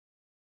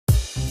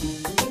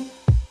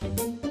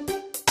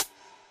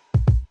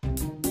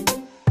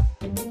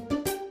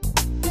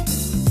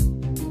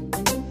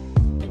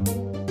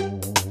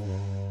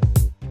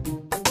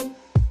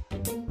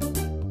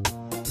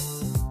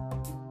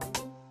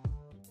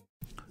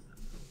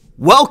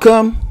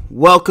Welcome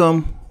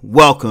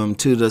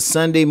to the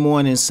Sunday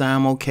morning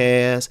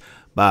simulcast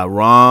by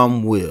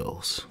Rom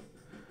Wills.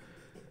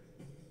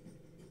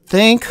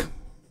 Think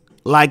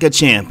like a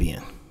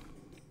champion.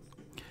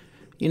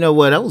 You know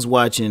what? I was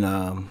watching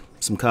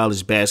some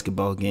college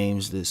basketball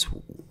games this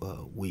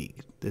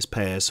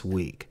past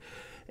week.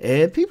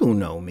 And people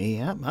know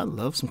me. I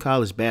love some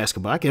college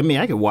basketball. I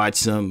can watch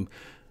some.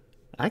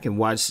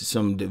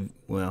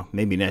 Well,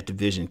 maybe not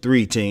Division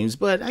III teams,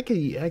 but I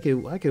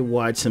could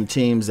watch some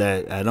teams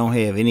that I don't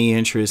have any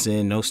interest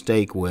in, no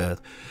stake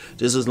with,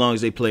 just as long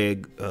as they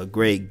play a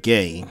great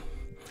game.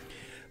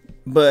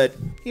 But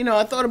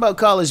I thought about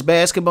college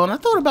basketball, and I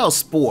thought about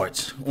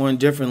sports on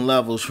different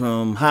levels,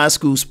 from high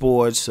school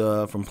sports,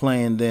 from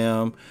playing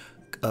them,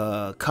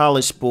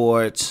 college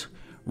sports,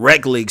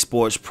 rec league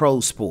sports, pro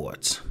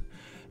sports.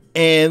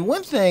 And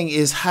one thing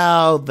is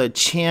how the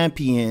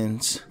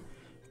champions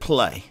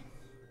play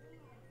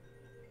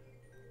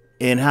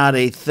and how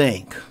they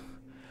think.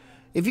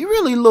 If you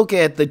really look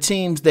at the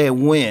teams that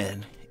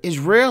win, it's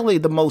rarely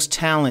the most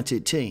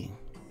talented team.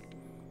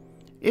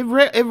 It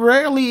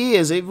rarely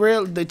is.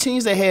 The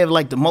teams that have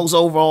like the most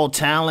overall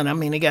talent,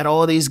 they got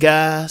all these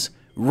guys,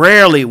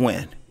 rarely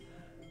win.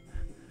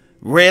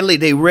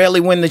 They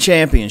rarely win the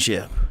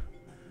championship.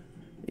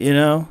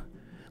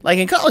 Like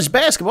in college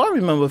basketball, I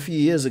remember a few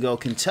years ago,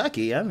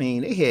 Kentucky,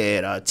 they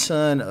had a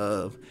ton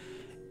of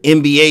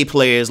NBA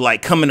players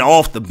like coming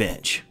off the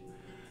bench.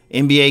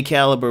 NBA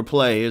caliber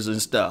players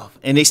and stuff.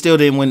 And they still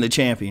didn't win the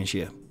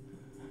championship.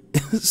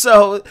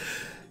 So,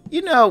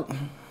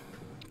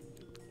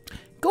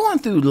 going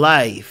through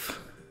life,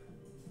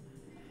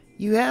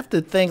 you have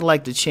to think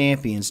like the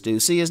champions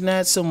do. See, it's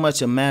not so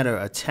much a matter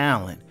of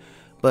talent,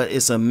 but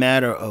it's a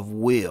matter of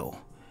will.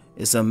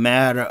 It's a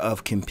matter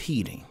of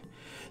competing.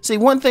 See,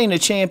 one thing the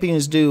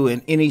champions do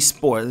in any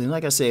sport, and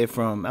like I said,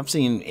 I've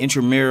seen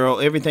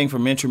everything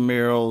from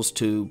intramurals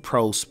to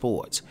pro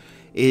sports,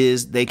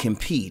 is they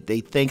compete.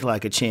 They think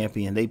like a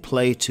champion. They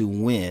play to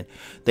win.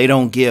 They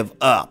don't give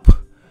up.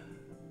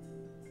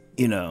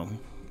 In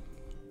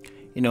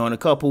a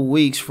couple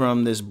weeks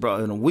from this,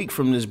 in a week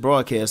from this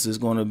broadcast is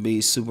going to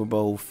be Super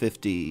Bowl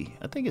 50.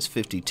 I think it's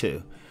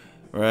 52,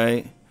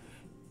 right?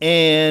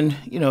 And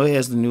it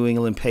has the New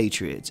England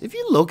Patriots. If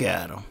you look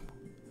at them,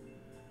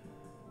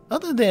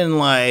 other than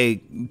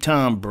like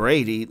Tom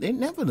Brady,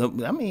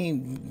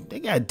 they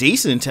got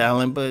decent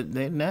talent, but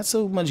they're not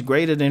so much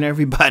greater than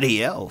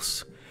everybody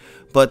else.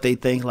 But they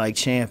think like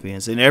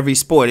champions. In every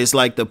sport, it's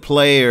like the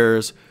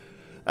players.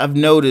 I've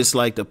noticed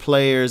like the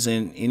players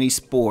in any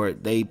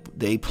sport, they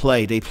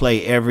play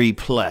every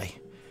play.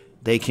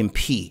 They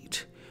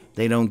compete.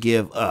 They don't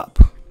give up.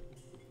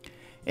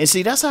 And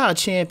see, that's how a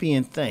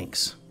champion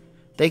thinks.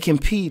 They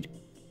compete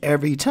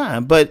every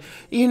time. But,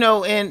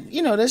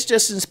 that's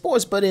just in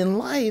sports. But in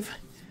life,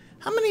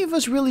 how many of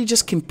us really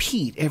just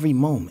compete every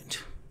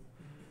moment?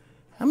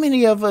 How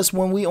many of us,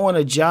 when we on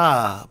a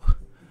job,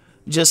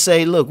 just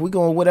say, look,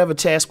 whatever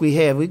task we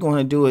have, we're going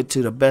to do it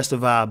to the best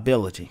of our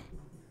ability.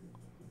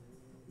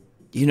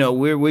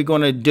 We're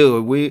going to do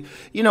it.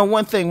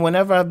 One thing,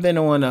 whenever I've been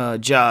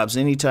on jobs,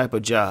 any type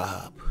of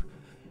job,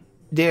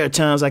 there are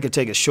times I could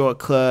take a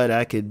shortcut.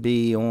 I could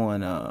be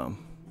on,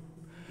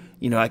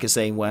 I could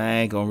say, well, I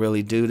ain't going to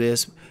really do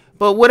this.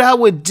 But what I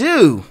would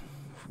do,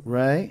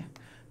 right,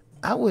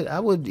 I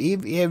would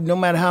no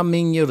matter how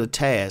menial the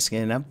task,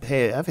 and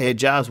I've had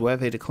jobs where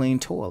I've had to clean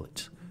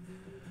toilets.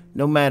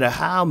 No matter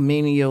how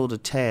menial the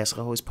task,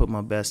 I always put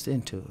my best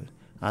into it.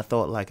 I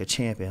thought like a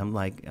champion. I'm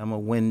like, I'm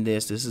going to win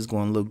this. This is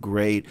going to look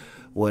great,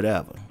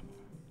 whatever.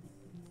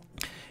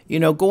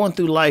 Going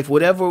through life,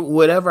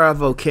 whatever our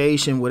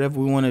vocation,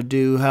 whatever we want to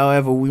do,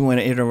 however we want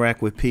to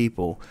interact with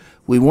people,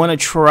 we want to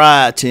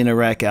try to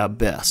interact our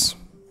best.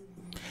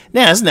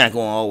 Now, it's not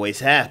going to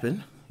always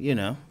happen,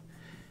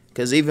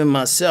 because even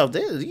myself,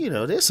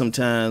 there's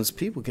sometimes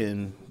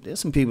there's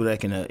some people that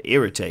can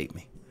irritate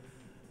me.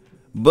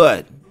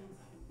 But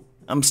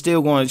I'm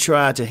still going to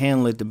try to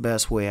handle it the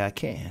best way I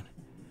can,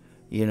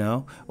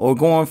 or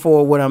going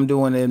for what I'm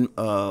doing in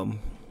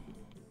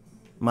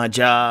my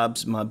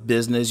jobs, my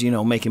business,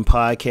 making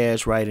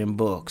podcasts, writing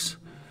books.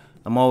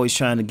 I'm always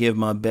trying to give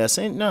my best.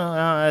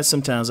 And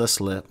sometimes I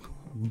slip,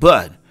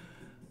 but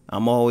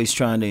I'm always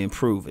trying to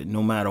improve it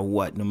no matter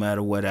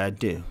what I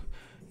do.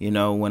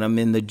 When I'm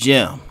in the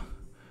gym,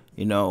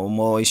 I'm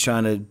always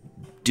trying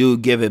to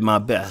give it my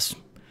best.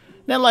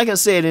 Now, like I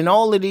said, in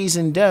all of these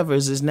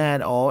endeavors, it's not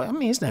going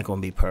to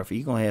be perfect.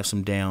 You're going to have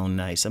some down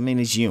nights.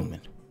 It's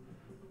human.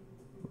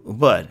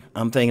 But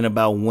I'm thinking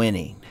about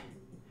winning.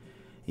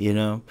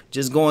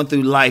 Just going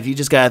through life, you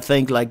just got to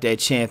think like that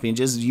champion.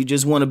 You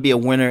just want to be a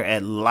winner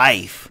at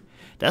life.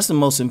 That's the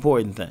most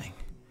important thing.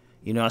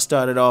 I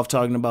started off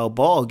talking about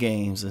ball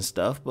games and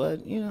stuff,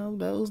 but,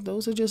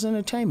 those are just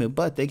entertainment.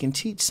 But they can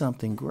teach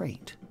something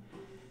great.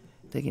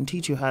 They can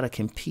teach you how to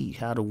compete,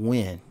 how to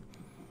win.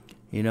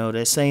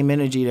 That same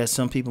energy that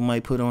some people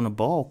might put on a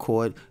ball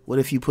court, what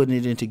if you putting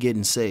it into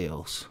getting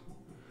sales?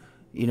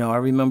 I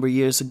remember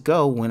years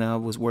ago when I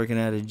was working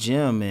at a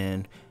gym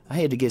and I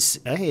had to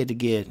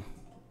get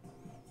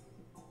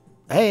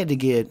I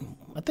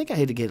think I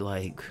had to get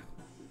like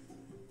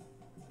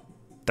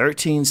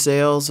 13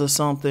 sales or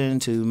something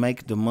to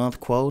make the month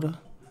quota.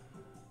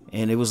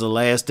 And it was the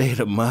last day of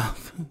the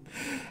month.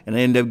 And I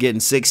ended up getting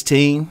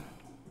 16.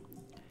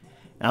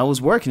 I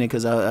was working it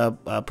because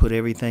I put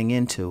everything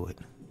into it.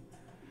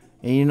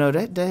 And you know,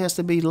 that has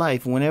to be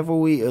life. Whenever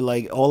we,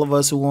 like all of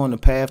us who are on the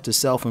path to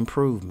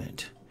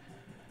self-improvement,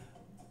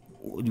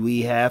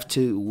 we have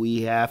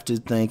to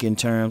think in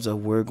terms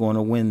of we're going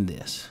to win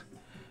this.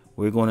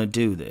 We're going to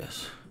do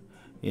this.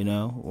 You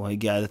know, well, you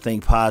got to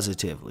think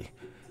positively.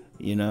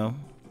 You know,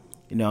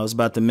 I was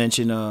about to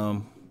mention,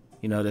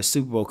 you know, that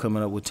Super Bowl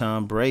coming up with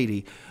Tom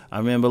Brady. I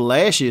remember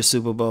last year's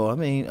Super Bowl. I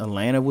mean,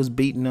 Atlanta was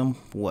beating them,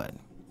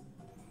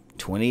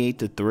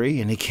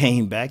 28-3, and they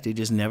came back. They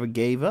just never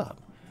gave up.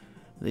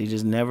 They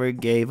just never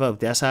gave up.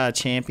 That's how a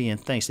champion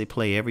thinks. They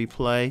play every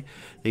play.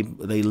 They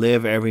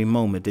live every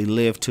moment. They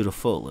live to the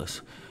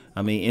fullest.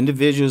 I mean,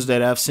 individuals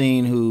that I've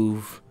seen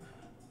who've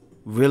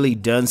really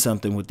done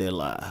something with their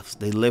lives,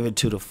 they live it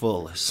to the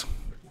fullest.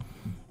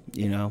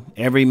 You know,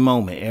 every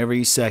moment,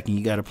 every second,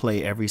 you got to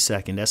play every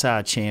second. That's how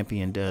a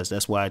champion does.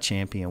 That's why a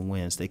champion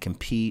wins. They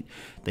compete.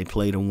 They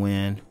play to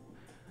win.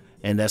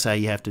 And that's how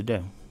you have to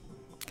do.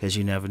 Because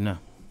you never know.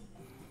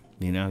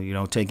 You know, you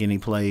don't take any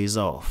plays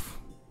off.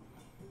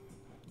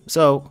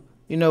 So,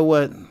 you know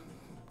what?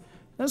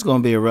 That's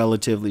going to be a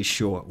relatively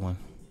short one.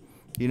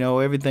 You know,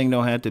 everything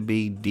don't have to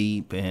be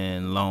deep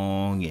and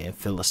long and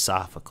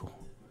philosophical.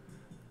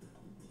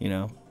 You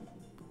know,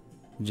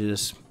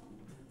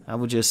 I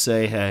would just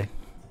say, hey,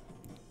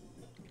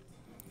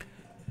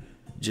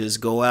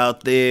 just go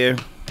out there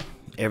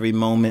every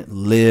moment,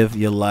 live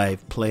your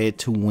life, play it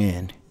to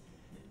win.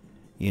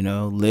 You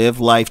know, live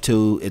life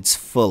to its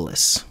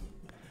fullest.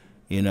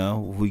 You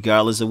know,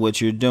 regardless of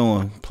what you're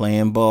doing,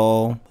 playing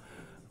ball,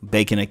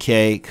 baking a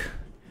cake,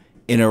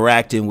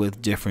 interacting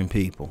with different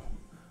people.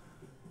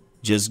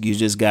 You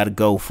just got to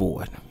go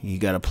for it. You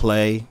got to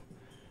play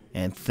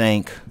and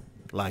think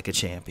like a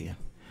champion.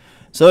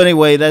 So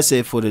anyway, that's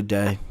it for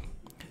today.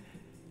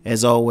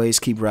 As always,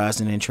 keep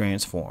rising and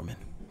transforming.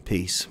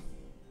 Peace.